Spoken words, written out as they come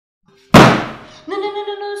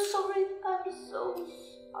no, sorry, I'm so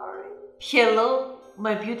sorry. Hello,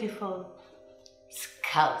 my beautiful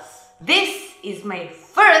skulls. This is my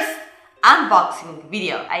first unboxing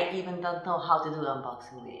video. I even don't know how to do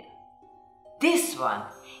unboxing video. This one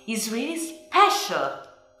is really special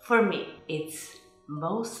for me. It's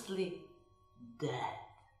mostly dead.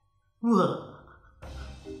 Whoa.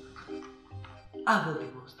 I will be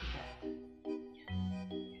mostly dead.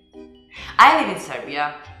 I live in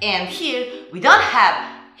Serbia, and here we don't have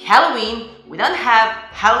Halloween, we don't have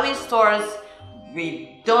Halloween stores,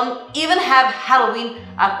 we don't even have Halloween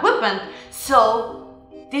equipment, so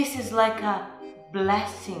this is like a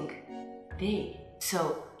blessing day.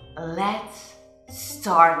 So let's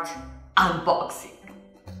start unboxing.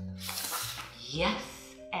 Yes,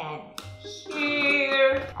 and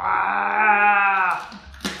here,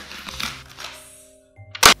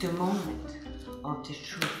 the moment of the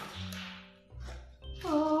truth.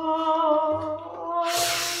 Oh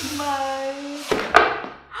my!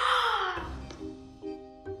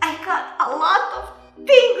 I got a lot of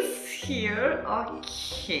things here.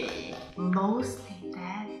 Okay, mostly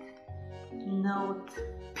that note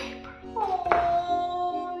paper.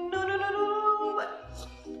 Oh no!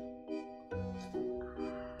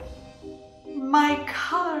 My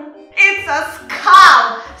color. It's a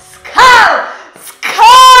skull.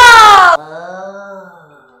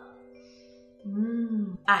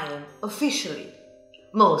 I am officially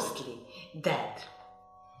mostly dead.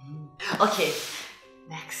 Okay,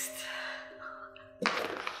 next.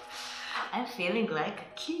 I'm feeling like a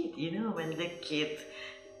kid, you know, when the kid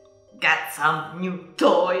got some new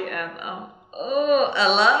toy and a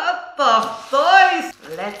lot of toys.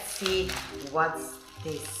 Let's see what's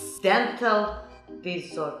this. Dental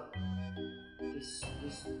distortion.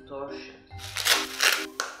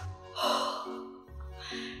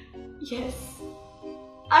 Yes,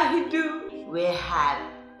 I do. We had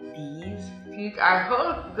these teeth. I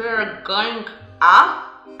hope they're going up.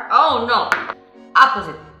 Oh no,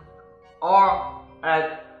 opposite. Or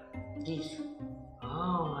like this.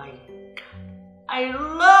 Oh my god, I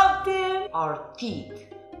love them. Our teeth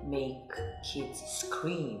make kids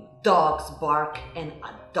scream, dogs bark, and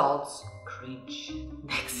adults cringe.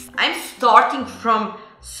 Next, I'm starting from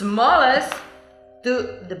smallest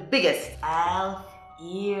to the biggest. Elf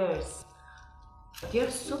ears.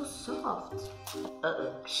 They're so soft.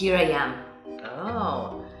 Here I am.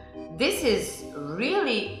 Oh, this is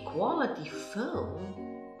really quality foam.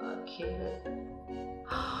 Okay.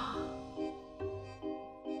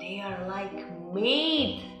 They are like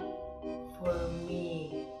made for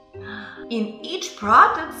me. In each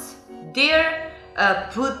product, they're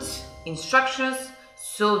put instructions.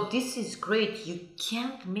 So this is great. You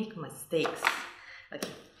can't make mistakes.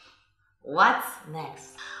 Okay. What's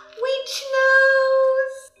next? Which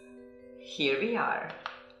nose? Here we are.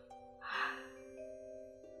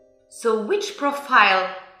 So which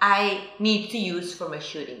profile I need to use for my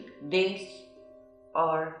shooting? This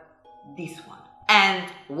or this one? And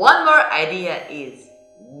one more idea is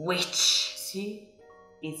which? See?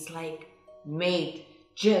 It's like made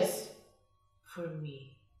just for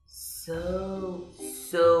me. So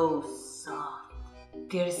soft.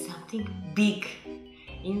 There's something big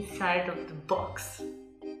inside of the box.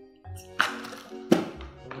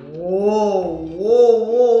 Whoa,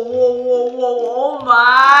 oh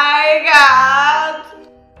my god!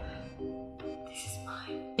 This is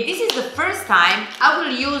mine. This is the first time I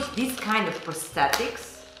will use this kind of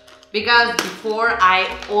prosthetics, because before I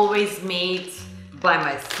always made by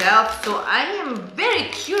myself, so I am very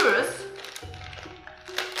curious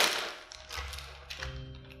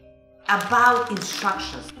about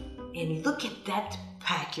instructions. And look at that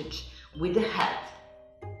package with the head.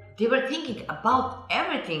 They were thinking about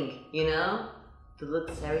everything, you know, to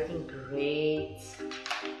look everything great.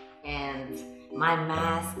 And my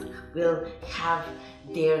mask will have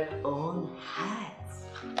their own hats.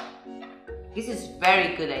 This is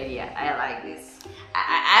very good idea. I like this.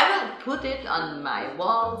 I will put it on my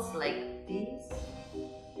walls like this,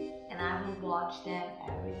 and I will watch them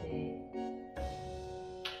every day.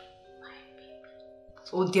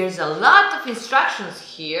 Oh, there's a lot of instructions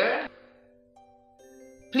here.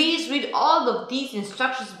 Please read all of these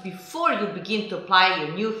instructions before you begin to apply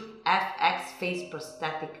your new FX face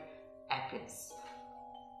prosthetic appearance.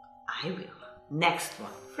 I will. Next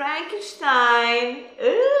one. Frankenstein.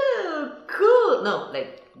 Ooh, cool. No,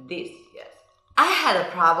 like this, yes. I had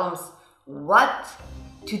problems what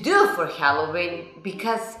to do for Halloween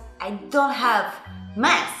because I don't have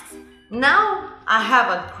masks. Now I have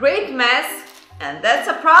a great mask, and that's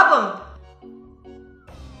a problem.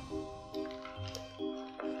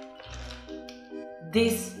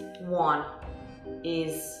 This one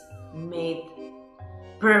is made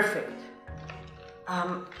perfect.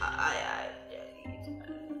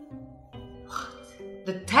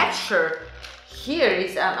 The texture here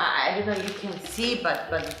is, I don't know if you can see, but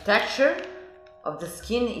the texture of the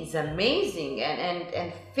skin is amazing,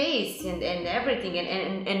 and face and everything,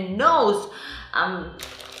 and nose.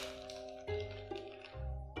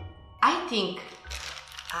 I think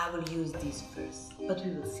I will use this first, but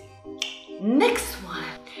we will see. Next one.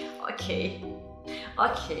 Okay.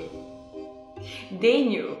 They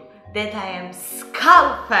knew that I am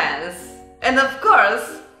skull fans, and of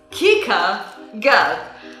course Kika got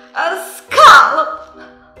a skull.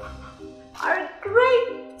 Are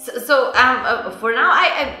great. So for now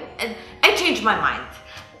I changed my mind.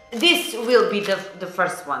 This will be the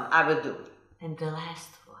first one I will do, and the last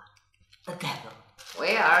one, the devil.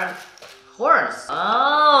 Where are horns?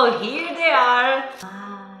 Oh, here they are.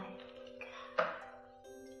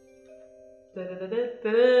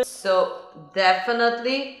 So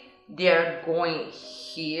definitely they're going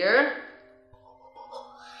here.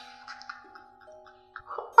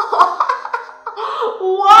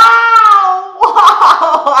 Wow!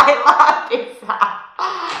 I love this.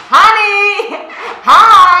 Honey!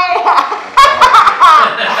 Hi!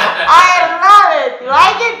 I love it. You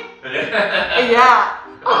like it? Yeah.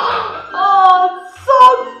 Oh, it's so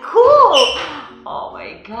cool. Oh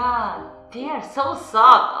my god. They are so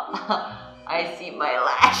soft. I see my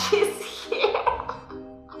lashes here.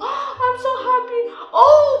 I'm so happy.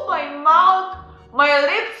 Oh, my mouth, my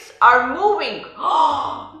lips are moving.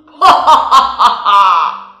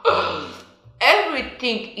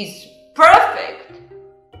 Everything is perfect.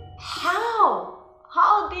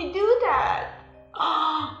 How they do that?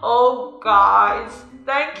 Oh, guys,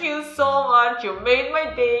 thank you so much. You made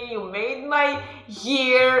my day. You made my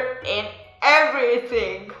year and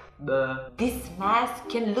everything. This mask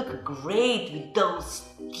can look great with those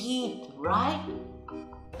teeth, right?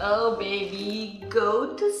 Oh baby,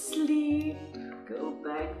 go to sleep. Go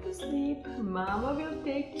back to sleep. Mama will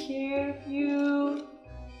take care of you.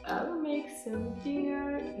 I will make some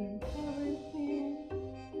dinner and everything.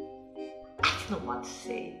 I don't know what to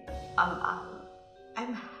say.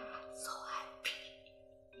 I'm so happy.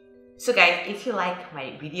 So guys, if you like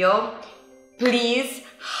my video, please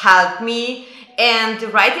help me and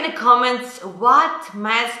write in the comments what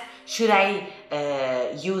mask should I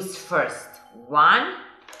use first. 1,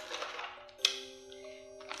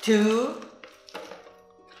 2,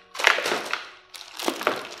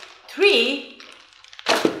 3,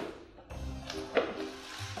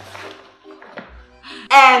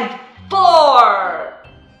 and 4.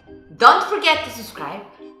 Don't forget to subscribe,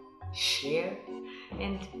 share,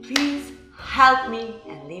 and please help me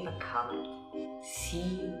and leave a comment. See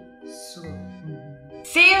you soon.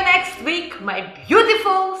 See you next week, my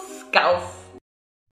beautiful skulls.